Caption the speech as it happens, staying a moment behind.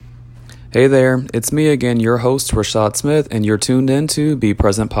Hey there, it's me again, your host, Rashad Smith, and you're tuned in to Be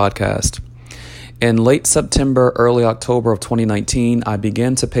Present Podcast. In late September, early October of 2019, I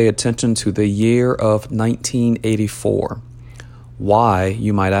began to pay attention to the year of 1984. Why,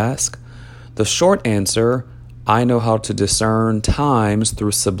 you might ask? The short answer, I know how to discern times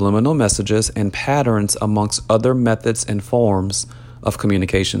through subliminal messages and patterns amongst other methods and forms of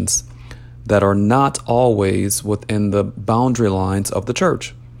communications that are not always within the boundary lines of the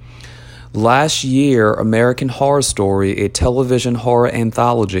church. Last year, American Horror Story, a television horror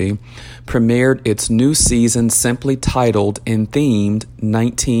anthology, premiered its new season simply titled and themed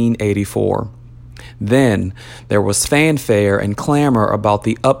 1984. Then, there was fanfare and clamor about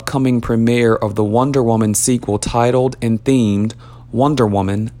the upcoming premiere of the Wonder Woman sequel titled and themed Wonder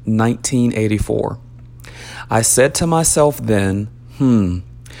Woman 1984. I said to myself then,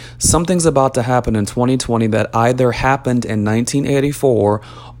 something's about to happen in 2020 that either happened in 1984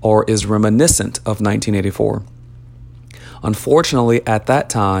 or is reminiscent of 1984. Unfortunately, at that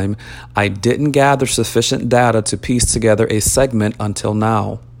time, I didn't gather sufficient data to piece together a segment until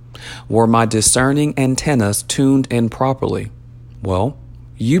now. Were my discerning antennas tuned in properly? Well,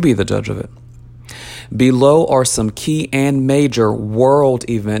 you be the judge of it. Below are some key and major world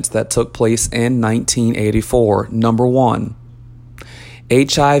events that took place in 1984. Number 1.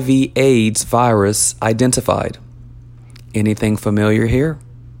 HIV/AIDS virus identified. Anything familiar here?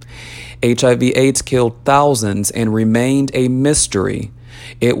 HIV/AIDS killed thousands and remained a mystery.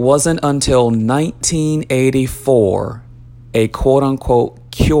 It wasn't until 1984 a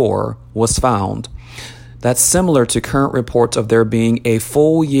quote-unquote cure was found. That's similar to current reports of there being a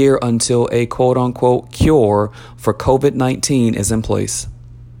full year until a quote-unquote cure for COVID-19 is in place.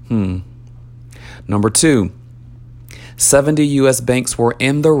 Number 2. 70 U.S. banks were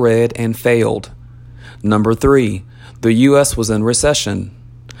in the red and failed. Number 3. The U.S. was in recession.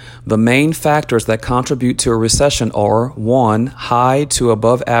 The main factors that contribute to a recession are 1. High to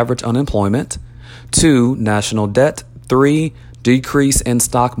above average unemployment, 2. National debt, 3. Decrease in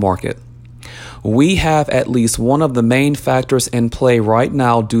stock market. We have at least one of the main factors in play right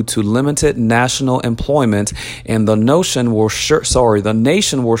now due to limited national employment, and the nation will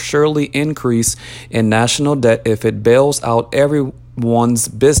surely increase in national debt if it bails out everyone's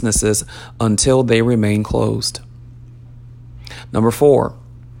businesses until they remain closed. Number 4.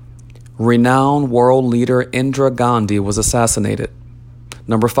 Renowned world leader Indira Gandhi was assassinated.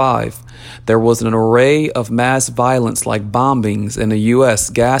 Number 5. There was an array of mass violence like bombings in the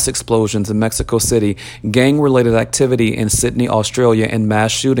U.S., gas explosions in Mexico City, gang-related activity in Sydney, Australia, and mass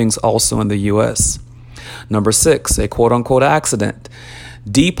shootings also in the U.S. Number 6. A quote-unquote accident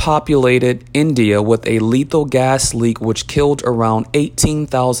depopulated India with a lethal gas leak which killed around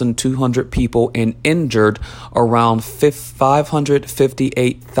 18,200 people and injured around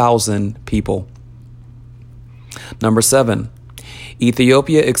 558,000 people. Number 7.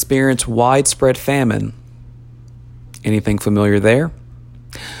 Ethiopia experienced widespread famine. Anything familiar there?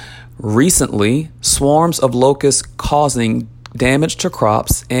 Recently, swarms of locusts causing damage to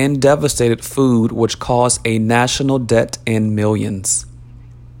crops and devastated food which caused a national debt in millions.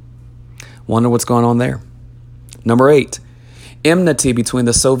 Wonder what's going on there. Number 8. Enmity between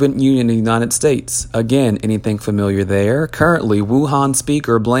the Soviet Union and the United States. Again, anything familiar there? Currently, Wuhan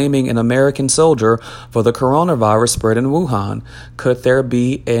speaker blaming an American soldier for the coronavirus spread in Wuhan. Could there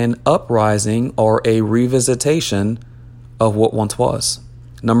be an uprising or a revisitation of what once was?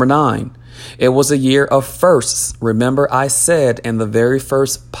 Number 9. It was a year of firsts. Remember, I said in the very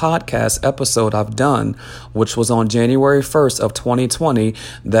first podcast episode I've done, which was on January 1st of 2020,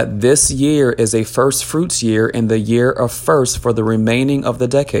 that this year is a first fruits year and the year of first for the remaining of the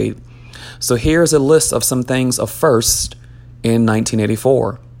decade. So here's a list of some things of first in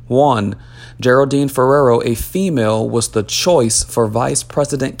 1984. 1. Geraldine Ferraro, a female, was the choice for vice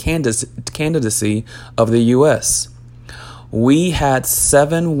president candidacy of the U.S. We had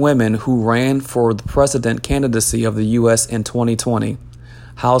 7 women who ran for the president candidacy of the U.S. in 2020.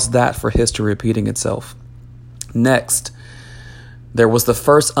 How's that for history repeating itself? Next, there was the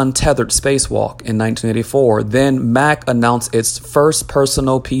first untethered spacewalk in 1984. Then Mac announced its first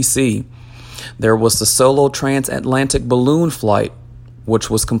personal PC. There was the solo transatlantic balloon flight, which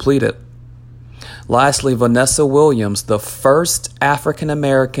was completed. Lastly, Vanessa Williams, the first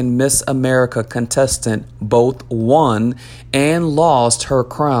African-American Miss America contestant, both won and lost her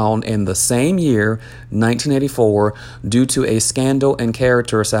crown in the same year, 1984, due to a scandal and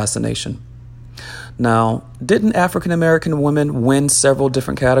character assassination. Now, didn't African-American women win several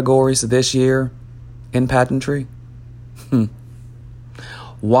different categories this year in pageantry?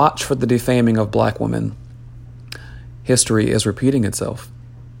 Watch for the defaming of black women. History is repeating itself.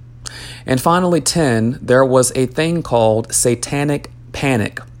 And finally, 10, there was a thing called satanic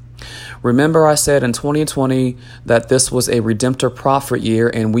panic. Remember, I said in 2020 that this was a redemptive prophet year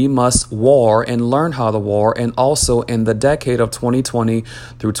and we must war and learn how to war. And also in the decade of 2020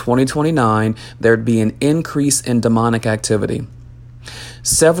 through 2029, there'd be an increase in demonic activity.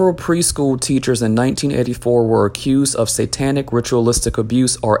 Several preschool teachers in 1984 were accused of satanic ritualistic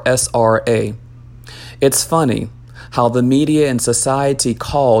abuse, or SRA. It's funny how the media and society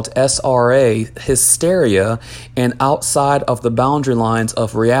called SRA hysteria and outside of the boundary lines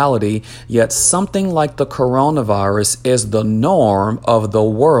of reality, yet something like the coronavirus is the norm of the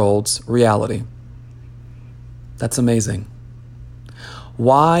world's reality. That's amazing.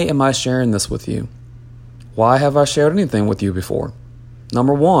 Why am I sharing this with you? Why have I shared anything with you before?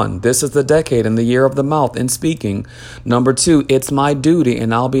 Number 1, this is the decade and the year of the mouth in speaking. Number 2, it's my duty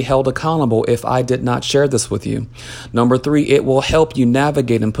and I'll be held accountable if I did not share this with you. Number 3, it will help you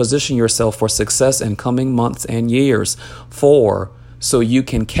navigate and position yourself for success in coming months and years. 4, so you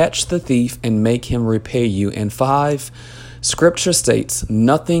can catch the thief and make him repay you. And 5, Scripture states,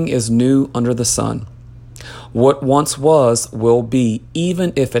 nothing is new under the sun. What once was will be,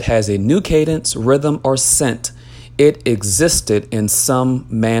 even if it has a new cadence, rhythm, or scent. It existed in some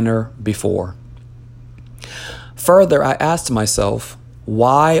manner before. Further, I asked myself,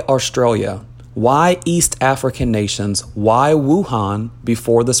 why Australia? Why East African nations? Why Wuhan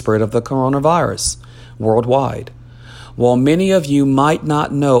before the spread of the coronavirus worldwide? Well, many of you might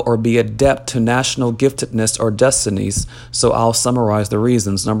not know or be adept to national giftedness or destinies, so I'll summarize the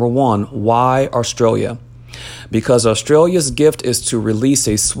reasons. Number 1, why Australia? Because Australia's gift is to release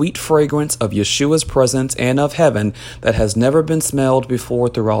a sweet fragrance of Yeshua's presence and of heaven that has never been smelled before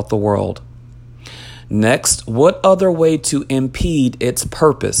throughout the world. Next, what other way to impede its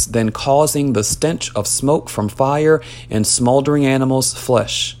purpose than causing the stench of smoke from fire and smoldering animals'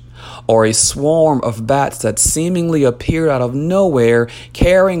 flesh? Or a swarm of bats that seemingly appeared out of nowhere,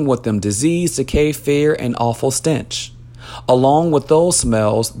 carrying with them disease, decay, fear, and awful stench? Along with those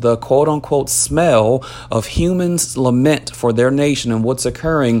smells, the quote-unquote smell of humans' lament for their nation and what's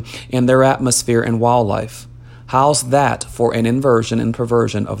occurring in their atmosphere and wildlife. How's that for an inversion and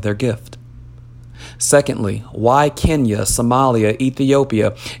perversion of their gift? Secondly, why Kenya, Somalia,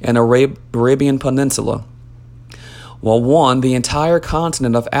 Ethiopia, and Arabian Peninsula? Well, 1, the entire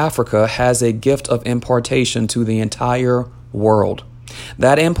continent of Africa has a gift of impartation to the entire world.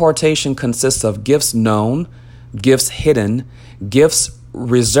 That impartation consists of gifts known, gifts hidden, gifts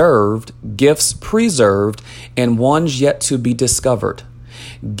reserved, gifts preserved, and ones yet to be discovered.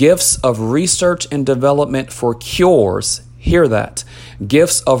 Gifts of research and development for cures, hear that.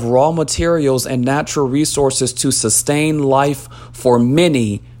 Gifts of raw materials and natural resources to sustain life for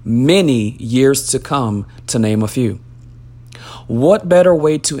many, many years to come, to name a few. What better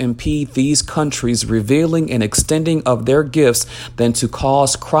way to impede these countries' revealing and extending of their gifts than to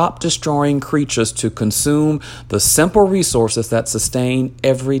cause crop-destroying creatures to consume the simple resources that sustain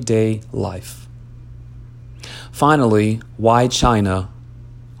everyday life? Finally, why China,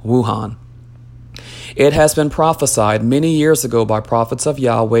 Wuhan? It has been prophesied many years ago by prophets of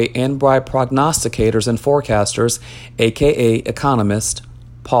Yahweh and by prognosticators and forecasters, aka economists.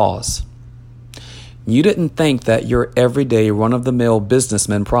 Pause. You didn't think that your everyday run-of-the-mill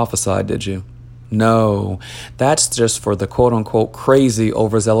businessman prophesied, did you? No, that's just for the quote-unquote crazy,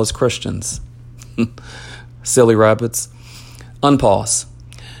 overzealous Christians. Silly rabbits. Unpause.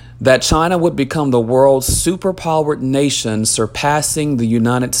 That China would become the world's superpowered nation, surpassing the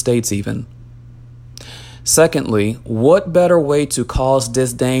United States even. Secondly, what better way to cause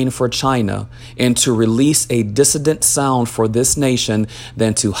disdain for China and to release a dissident sound for this nation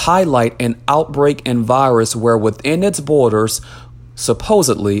than to highlight an outbreak and virus where within its borders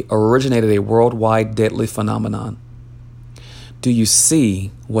supposedly originated a worldwide deadly phenomenon? Do you see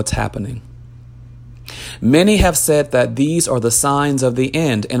what's happening? Many have said that these are the signs of the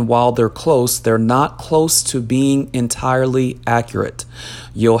end, and while they're close, they're not close to being entirely accurate.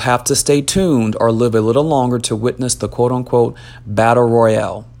 You'll have to stay tuned or live a little longer to witness the quote-unquote battle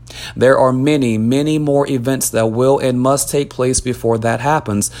royale. There are many, many more events that will and must take place before that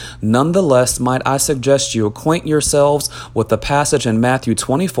happens. Nonetheless, might I suggest you acquaint yourselves with the passage in Matthew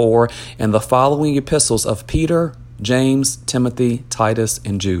 24 and the following epistles of Peter, James, Timothy, Titus,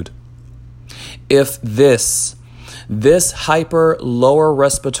 and Jude. If this hyper lower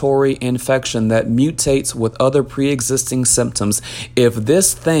respiratory infection that mutates with other pre-existing symptoms, if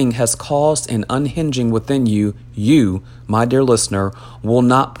this thing has caused an unhinging within you, you, my dear listener, will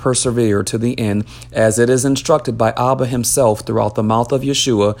not persevere to the end, as it is instructed by Abba himself throughout the mouth of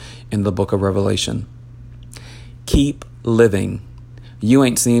Yeshua in the book of Revelation. Keep living. You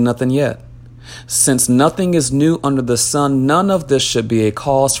ain't seen nothing yet. Since nothing is new under the sun, none of this should be a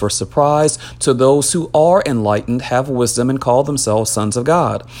cause for surprise to those who are enlightened, have wisdom, and call themselves sons of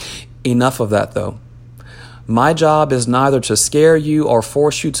God. Enough of that, though. My job is neither to scare you or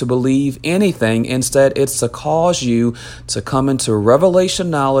force you to believe anything. Instead, it's to cause you to come into revelation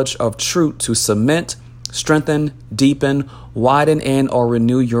knowledge of truth to cement, strengthen, deepen, widen, and or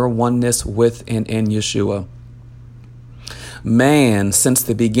renew your oneness with and in Yeshua. Man, since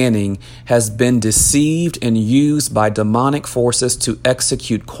the beginning, has been deceived and used by demonic forces to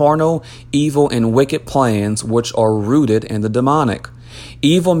execute carnal, evil, and wicked plans which are rooted in the demonic.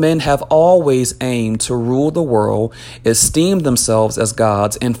 Evil men have always aimed to rule the world, esteem themselves as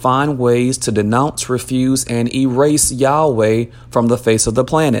gods, and find ways to denounce, refuse, and erase Yahweh from the face of the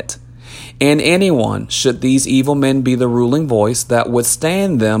planet. And anyone, should these evil men be the ruling voice, that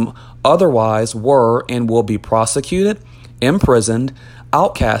withstand them otherwise were and will be prosecuted, imprisoned,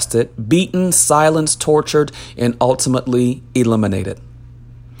 outcasted, beaten, silenced, tortured, and ultimately eliminated.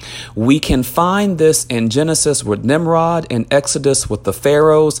 We can find this in Genesis with Nimrod, in Exodus with the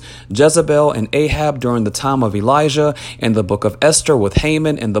Pharaohs, Jezebel and Ahab during the time of Elijah, in the book of Esther with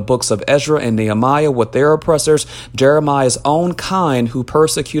Haman, in the books of Ezra and Nehemiah with their oppressors, Jeremiah's own kind who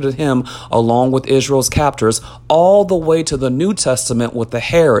persecuted him along with Israel's captors, all the way to the New Testament with the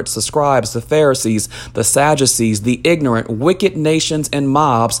Herods, the scribes, the Pharisees, the Sadducees, the ignorant, wicked nations and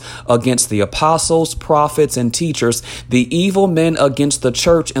mobs against the apostles, prophets, and teachers, the evil men against the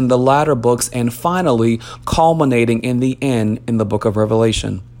church in the latter books, and finally culminating in the end in the book of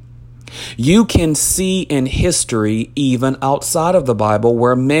Revelation. You can see in history, even outside of the Bible,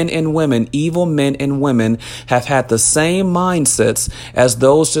 where men and women, evil men and women, have had the same mindsets as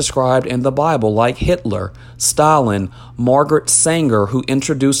those described in the Bible, like Hitler, Stalin, Margaret Sanger, who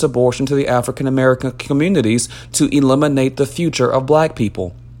introduced abortion to the African American communities to eliminate the future of black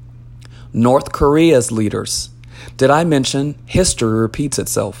people. North Korea's leaders. Did I mention history repeats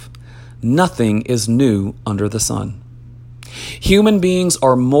itself? Nothing is new under the sun. Human beings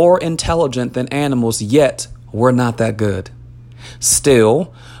are more intelligent than animals, yet we're not that good.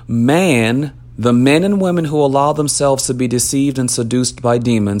 Still, the men and women who allow themselves to be deceived and seduced by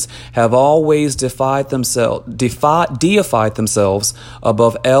demons have always deified themselves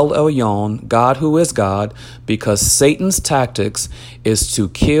above El Elyon, God who is God, because Satan's tactics is to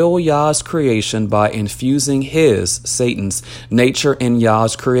kill Yah's creation by infusing Satan's nature in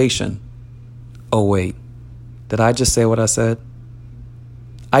Yah's creation. Oh wait, did I just say what I said?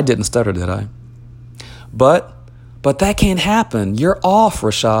 I didn't stutter, did I? But that can't happen. You're off,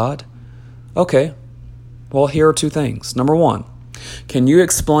 Rashad. Okay, well, here are two things. Number one, can you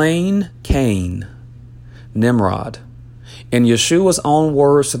explain Cain, Nimrod? In Yeshua's own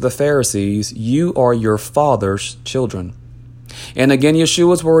words to the Pharisees, you are your father's children. And again,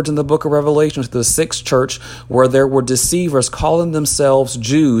 Yeshua's words in the book of Revelation to the sixth church, where there were deceivers calling themselves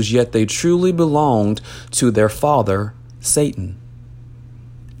Jews, yet they truly belonged to their father, Satan.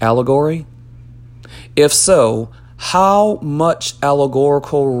 Allegory? If so, how much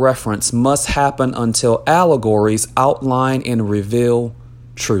allegorical reference must happen until allegories outline and reveal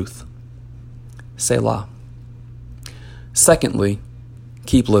truth? Selah. Secondly,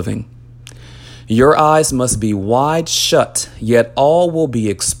 keep living. Your eyes must be wide shut, yet all will be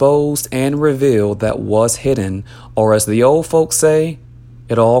exposed and revealed that was hidden, or as the old folks say,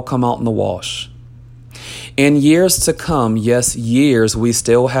 it all come out in the wash. In years to come, yes, years, we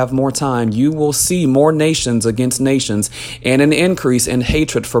still have more time, you will see more nations against nations and an increase in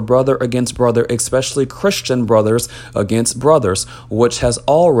hatred for brother against brother, especially Christian brothers against brothers, which has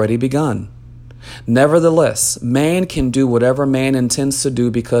already begun. Nevertheless, man can do whatever man intends to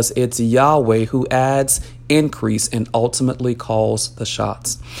do because it's Yahweh who adds, increase, and ultimately calls the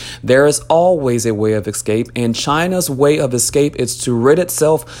shots. There is always a way of escape, and China's way of escape is to rid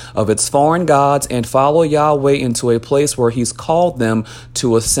itself of its foreign gods and follow Yahweh into a place where he's called them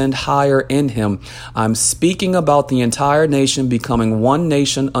to ascend higher in him. I'm speaking about the entire nation becoming one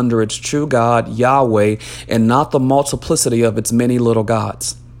nation under its true God, Yahweh, and not the multiplicity of its many little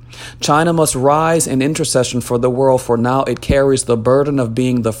gods. China must rise in intercession for the world, for now it carries the burden of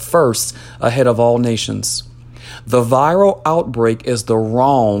being the first ahead of all nations. The viral outbreak is the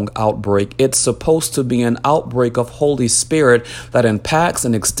wrong outbreak. It's supposed to be an outbreak of Holy Spirit that impacts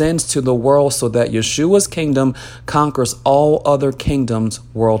and extends to the world so that Yeshua's kingdom conquers all other kingdoms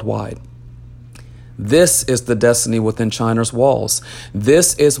worldwide. This is the destiny within China's walls.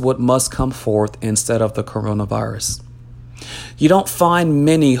 This is what must come forth instead of the coronavirus. You don't find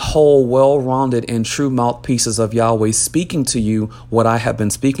many whole, well-rounded, and true mouthpieces of Yahweh speaking to you what I have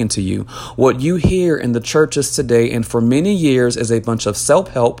been speaking to you. What you hear in the churches today and for many years is a bunch of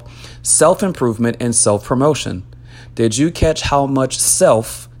self-help, self-improvement, and self-promotion. Did you catch how much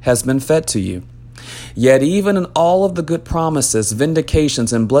self has been fed to you? Yet even in all of the good promises,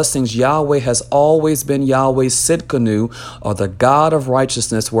 vindications, and blessings, Yahweh has always been Yahweh's Sidkenu, or the God of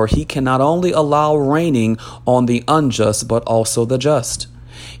righteousness, where he can not only allow raining on the unjust, but also the just.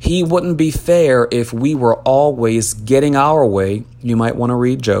 He wouldn't be fair if we were always getting our way, you might want to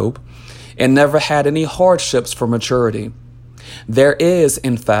read Job, and never had any hardships for maturity. There is,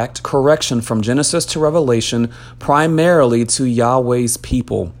 in fact, correction from Genesis to Revelation, primarily to Yahweh's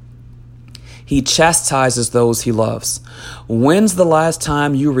people. He chastises those he loves. When's the last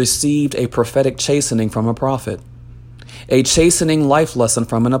time you received a prophetic chastening from a prophet? A chastening life lesson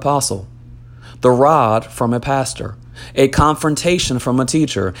from an apostle? The rod from a pastor? A confrontation from a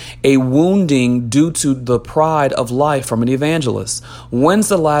teacher? A wounding due to the pride of life from an evangelist? When's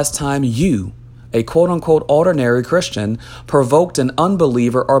the last time you, a quote-unquote ordinary Christian, provoked an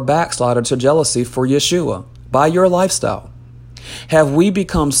unbeliever or backslider to jealousy for Yeshua by your lifestyle? Have we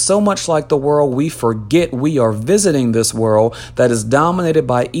become so much like the world we forget we are visiting this world that is dominated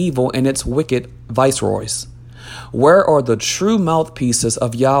by evil and its wicked viceroys? Where are the true mouthpieces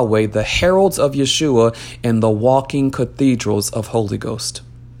of Yahweh, the heralds of Yeshua, and the walking cathedrals of Holy Ghost?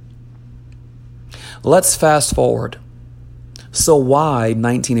 Let's fast forward. So why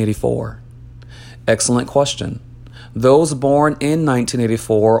 1984? Excellent question. Those born in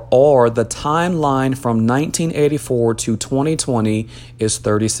 1984, or the timeline from 1984 to 2020, is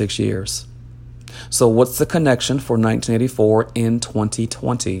 36 years. So what's the connection for 1984 in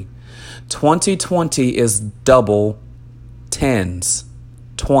 2020? 2020 is double tens,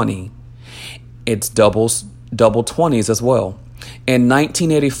 20. It's double 20s as well. And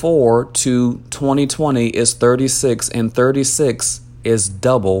 1984 to 2020 is 36, and 36 is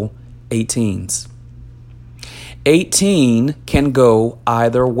double 18s. 18 can go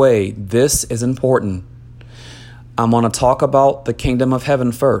either way. This is important. I'm going to talk about the kingdom of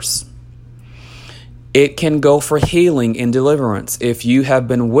heaven first. It can go for healing and deliverance. If you have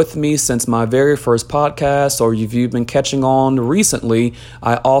been with me since my very first podcast, or if you've been catching on recently,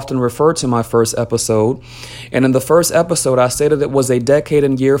 I often refer to my first episode. And in the first episode, I stated it was a decade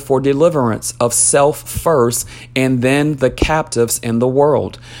and year for deliverance of self first, and then the captives in the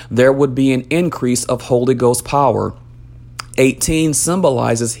world. There would be an increase of Holy Ghost power. 18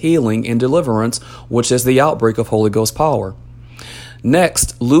 symbolizes healing and deliverance, which is the outbreak of Holy Ghost power.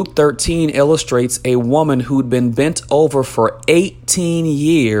 Next, Luke 13 illustrates a woman who'd been bent over for 18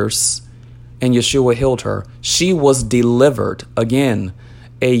 years, and Yeshua healed her. She was delivered. Again,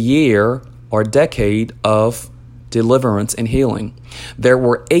 a year or decade of deliverance and healing. There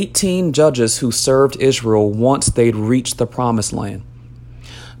were 18 judges who served Israel once they'd reached the promised land.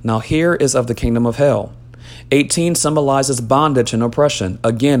 Now here is of the kingdom of hell. 18 symbolizes bondage and oppression.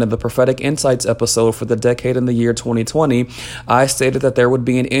 Again, in the Prophetic Insights episode for the decade in the year 2020, I stated that there would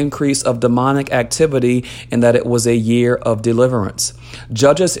be an increase of demonic activity and that it was a year of deliverance.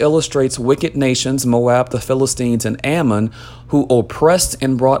 Judges illustrates wicked nations, Moab, the Philistines, and Ammon, who oppressed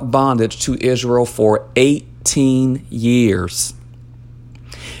and brought bondage to Israel for 18 years.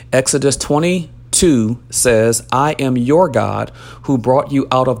 Exodus 22 says, I am your God who brought you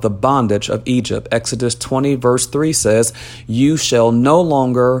out of the bondage of Egypt. Exodus 20 verse 3 says, you shall no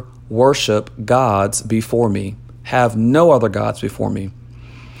longer worship gods before me. Have no other gods before me.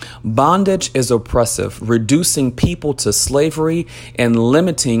 Bondage is oppressive, reducing people to slavery and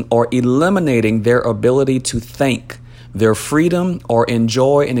limiting or eliminating their ability to think, their freedom, or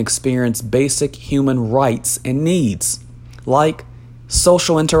enjoy and experience basic human rights and needs, like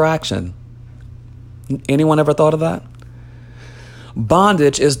social interaction. Anyone ever thought of that?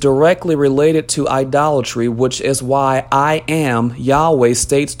 Bondage is directly related to idolatry, which is why I am Yahweh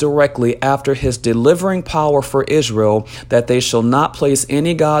states directly after his delivering power for Israel that they shall not place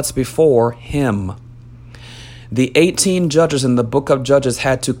any gods before him. The 18 judges in the book of Judges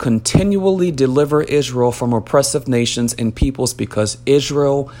had to continually deliver Israel from oppressive nations and peoples because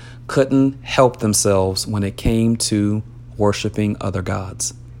Israel couldn't help themselves when it came to worshiping other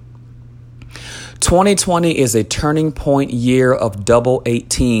gods. 2020 is a turning point year of double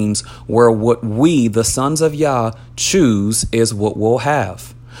 18s where what we, the sons of Yah, choose is what we'll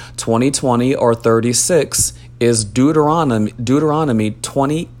have. 2020 or 36 is Deuteronomy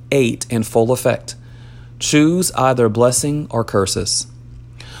 28 in full effect. Choose either blessing or curses.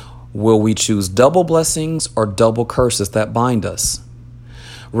 Will we choose double blessings or double curses that bind us?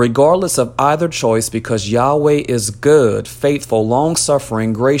 Regardless of either choice, because Yahweh is good, faithful,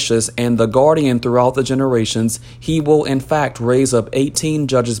 long-suffering, gracious, and the guardian throughout the generations, he will in fact raise up 18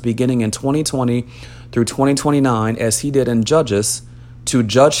 judges beginning in 2020 through 2029, as he did in Judges, to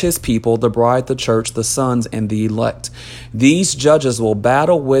judge his people, the bride, the church, the sons, and the elect. These judges will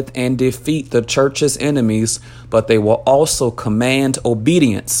battle with and defeat the church's enemies, but they will also command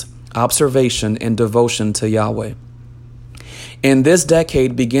obedience, observation, and devotion to Yahweh. In this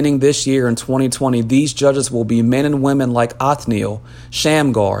decade, beginning this year in 2020, these judges will be men and women like Othniel,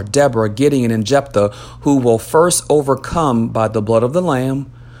 Shamgar, Deborah, Gideon, and Jephthah, who will first overcome by the blood of the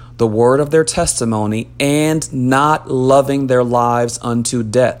Lamb, the word of their testimony, and not loving their lives unto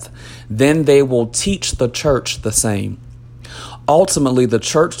death. Then they will teach the church the same. Ultimately, the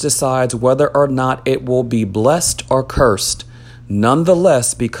church decides whether or not it will be blessed or cursed.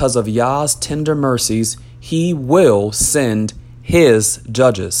 Nonetheless, because of Yah's tender mercies, he will send his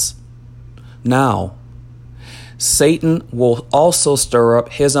judges. Now, Satan will also stir up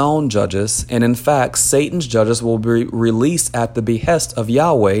his own judges, and in fact, Satan's judges will be released at the behest of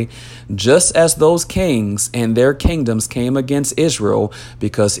Yahweh, just as those kings and their kingdoms came against Israel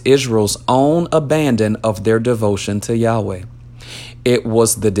because Israel's own abandon of their devotion to Yahweh. It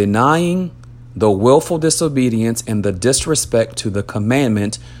was the denying, the willful disobedience, and the disrespect to the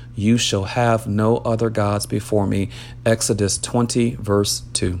commandment, "You shall have no other gods before me." Exodus 20, verse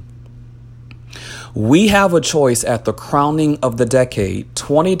 2. We have a choice at the crowning of the decade.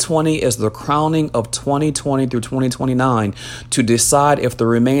 2020 is the crowning of 2020 through 2029 to decide if the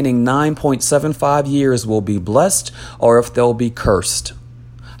remaining 9.75 years will be blessed or if they'll be cursed.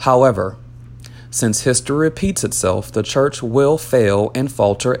 However, since history repeats itself, the church will fail and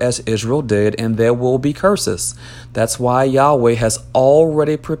falter as Israel did, and there will be curses. That's why Yahweh has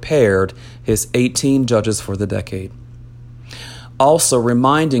already prepared his 18 judges for the decade. Also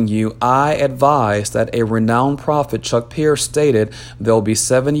reminding you, I advise that a renowned prophet, Chuck Pierce, stated there'll be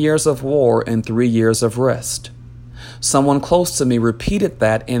 7 years of war and 3 years of rest. Someone close to me repeated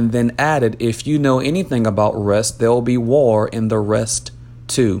that and then added, if you know anything about rest, there'll be war in the rest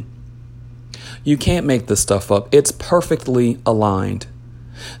too. You can't make this stuff up. It's perfectly aligned.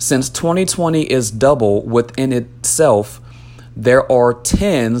 Since 2020 is double within itself, there are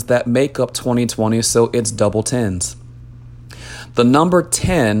tens that make up 2020, so it's double tens. The number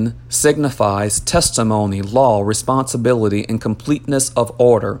 10 signifies testimony, law, responsibility, and completeness of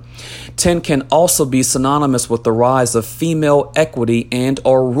order. 10 can also be synonymous with the rise of female equity and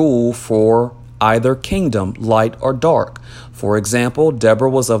or rule for either kingdom, light or dark. For example, Deborah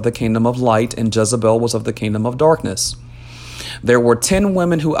was of the kingdom of light and Jezebel was of the kingdom of darkness. There were 10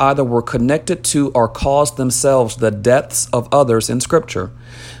 women who either were connected to or caused themselves the deaths of others in Scripture.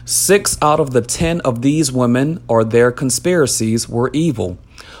 6 out of the 10 of these women or their conspiracies were evil.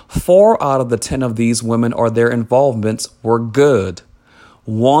 4 out of the 10 of these women or their involvements were good.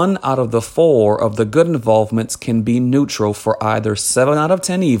 1 out of the 4 of the good involvements can be neutral for either 7 out of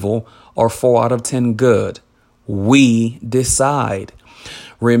 10 evil or 4 out of 10 good. We decide.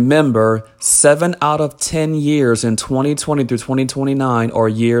 Remember, 7 out of 10 years in 2020 through 2029 are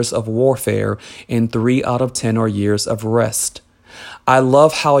years of warfare, and 3 out of 10 are years of rest. I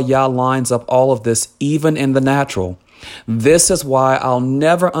love how Yah lines up all of this, even in the natural. This is why I'll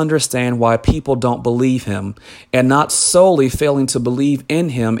never understand why people don't believe him, and not solely failing to believe in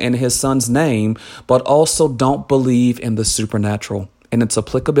him and his son's name, but also don't believe in the supernatural and its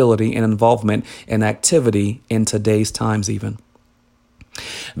applicability and involvement and activity in today's times even.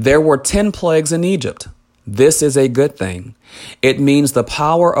 There were 10 plagues in Egypt. This is a good thing. It means the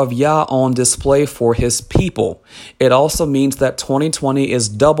power of Yah on display for his people. It also means that 2020 is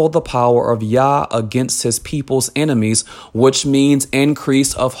double the power of Yah against his people's enemies, which means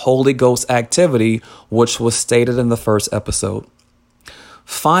increase of Holy Ghost activity, which was stated in the first episode.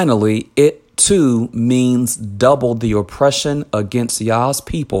 Finally, it too means double the oppression against Yah's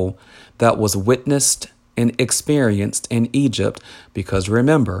people that was witnessed and experienced in Egypt, because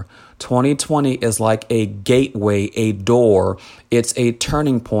remember, 2020 is like a gateway, a door. It's a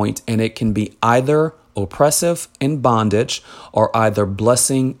turning point, and it can be either oppressive and bondage or either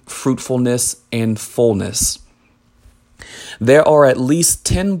blessing, fruitfulness, and fullness. There are at least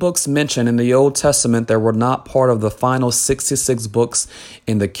 10 books mentioned in the Old Testament that were not part of the final 66 books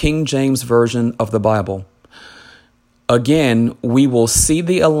in the King James Version of the Bible. Again, we will see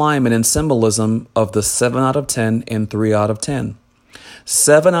the alignment and symbolism of the 7 out of 10 and 3 out of 10.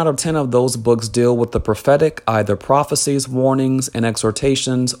 7 out of 10 of those books deal with the prophetic, either prophecies, warnings, and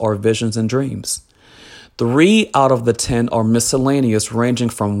exhortations, or visions and dreams. 3 out of the 10 are miscellaneous, ranging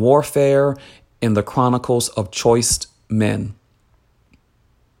from warfare and the chronicles of choice men.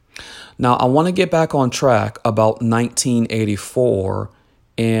 Now, I want to get back on track about 1984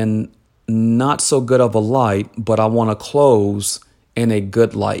 in not so good of a light, but I want to close in a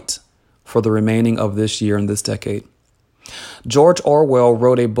good light for the remaining of this year and this decade. George Orwell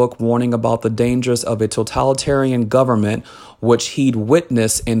wrote a book warning about the dangers of a totalitarian government, which he'd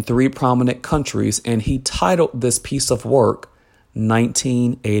witnessed in 3 prominent countries, and he titled this piece of work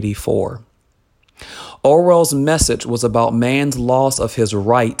 1984. Orwell's message was about man's loss of his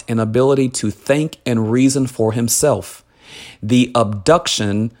right and ability to think and reason for himself, the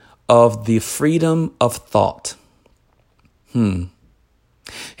abduction of the freedom of thought.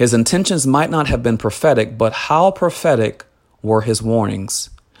 His intentions might not have been prophetic, but how prophetic were his warnings?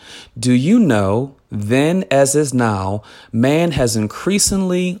 Do you know, then as is now, man has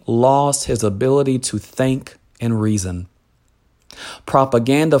increasingly lost his ability to think and reason.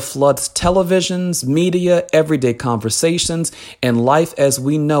 Propaganda floods televisions, media, everyday conversations, and life as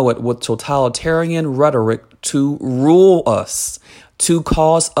we know it with totalitarian rhetoric to rule us, to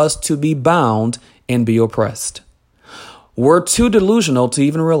cause us to be bound and be oppressed. We're too delusional to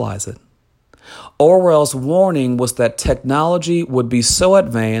even realize it. Orwell's warning was that technology would be so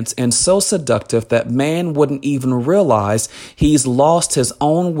advanced and so seductive that man wouldn't even realize he's lost his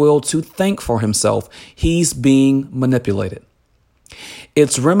own will to think for himself. He's being manipulated.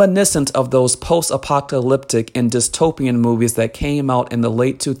 It's reminiscent of those post-apocalyptic and dystopian movies that came out in the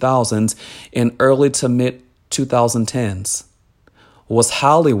late 2000s and early to mid 2010s. Was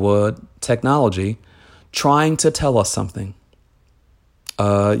Hollywood, technology, trying to tell us something?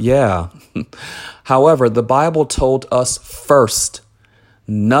 Yeah. However, the Bible told us first,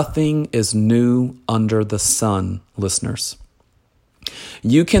 nothing is new under the sun, listeners.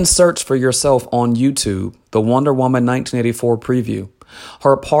 You can search for yourself on YouTube, the Wonder Woman 1984 preview.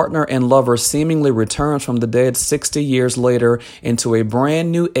 Her partner and lover seemingly returns from the dead 60 years later into a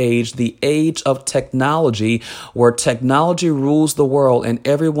brand new age, the age of technology, where technology rules the world and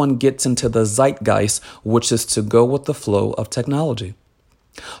everyone gets into the zeitgeist, which is to go with the flow of technology.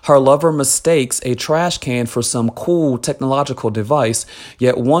 Her lover mistakes a trash can for some cool technological device,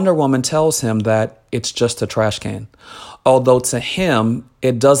 yet Wonder Woman tells him that it's just a trash can. Although to him,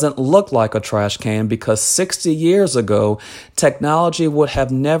 it doesn't look like a trash can because 60 years ago, technology would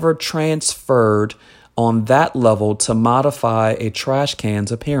have never transferred on that level to modify a trash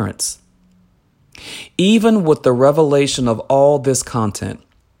can's appearance. Even with the revelation of all this content,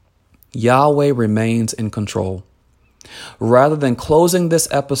 Yahweh remains in control. Rather than closing this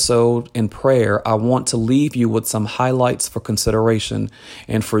episode in prayer, I want to leave you with some highlights for consideration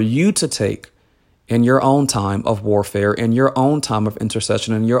and for you to take in your own time of warfare, in your own time of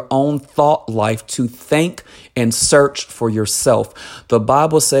intercession, in your own thought life to think and search for yourself. The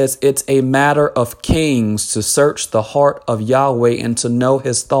Bible says it's a matter of kings to search the heart of Yahweh and to know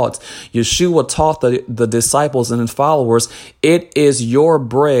his thoughts. Yeshua taught the disciples and his followers, it is your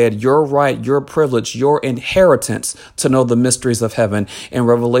bread, your right, your privilege, your inheritance to know the mysteries of heaven. And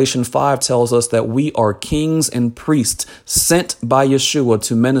Revelation 5 tells us that we are kings and priests sent by Yeshua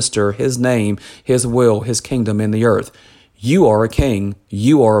to minister his name, his will, his kingdom in the earth. You are a king.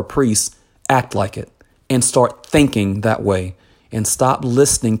 You are a priest. Act like it and start thinking that way and stop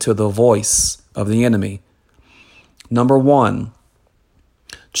listening to the voice of the enemy. Number 1,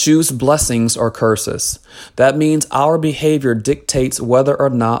 choose blessings or curses. That means our behavior dictates whether or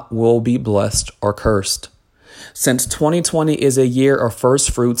not we'll be blessed or cursed. Since 2020 is a year of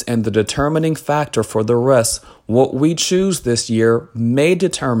first fruits and the determining factor for the rest, what we choose this year may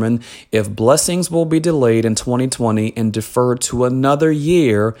determine if blessings will be delayed in 2020 and deferred to another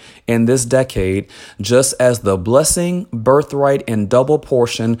year in this decade, just as the blessing, birthright, and double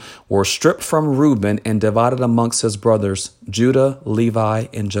portion were stripped from Reuben and divided amongst his brothers, Judah, Levi,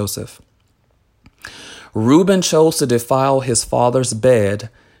 and Joseph. Reuben chose to defile his father's bed,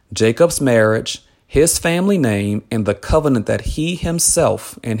 Jacob's marriage, his family name, and the covenant that he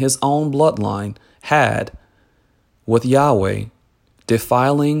himself and his own bloodline had with Yahweh,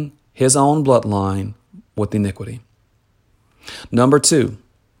 defiling his own bloodline with iniquity. Number 2,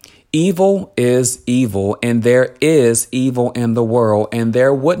 evil is evil, and there is evil in the world, and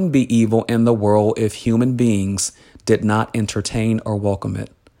there wouldn't be evil in the world if human beings did not entertain or welcome it.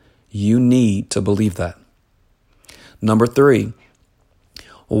 You need to believe that. Number 3,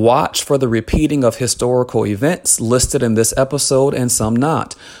 watch for the repeating of historical events listed in this episode and some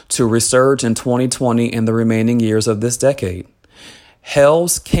not to resurge in 2020 and the remaining years of this decade.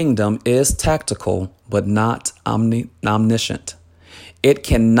 Hell's kingdom is tactical, but not omniscient. It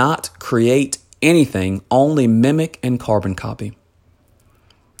cannot create anything, only mimic and carbon copy.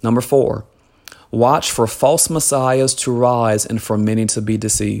 Number 4, Watch for false messiahs to rise and for many to be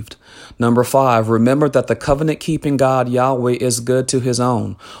deceived. Number 5, remember that the covenant-keeping God Yahweh is good to his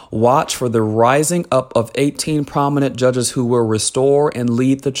own. Watch for the rising up of 18 prominent judges who will restore and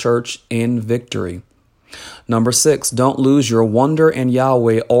lead the church in victory. Number 6, don't lose your wonder in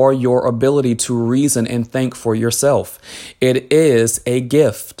Yahweh or your ability to reason and think for yourself. It is a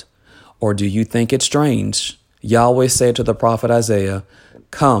gift. Or do you think it's strange? Yahweh said to the prophet Isaiah,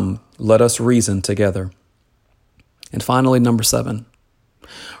 "Come, let us reason together." And finally, number 7,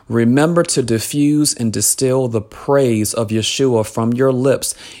 remember to diffuse and distill the praise of Yeshua from your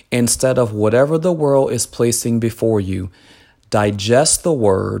lips instead of whatever the world is placing before you. Digest the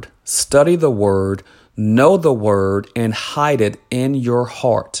word, study the word, know the word, and hide it in your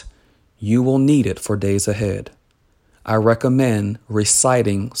heart. You will need it for days ahead. I recommend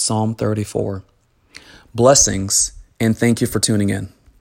reciting Psalm 34. Blessings, and thank you for tuning in.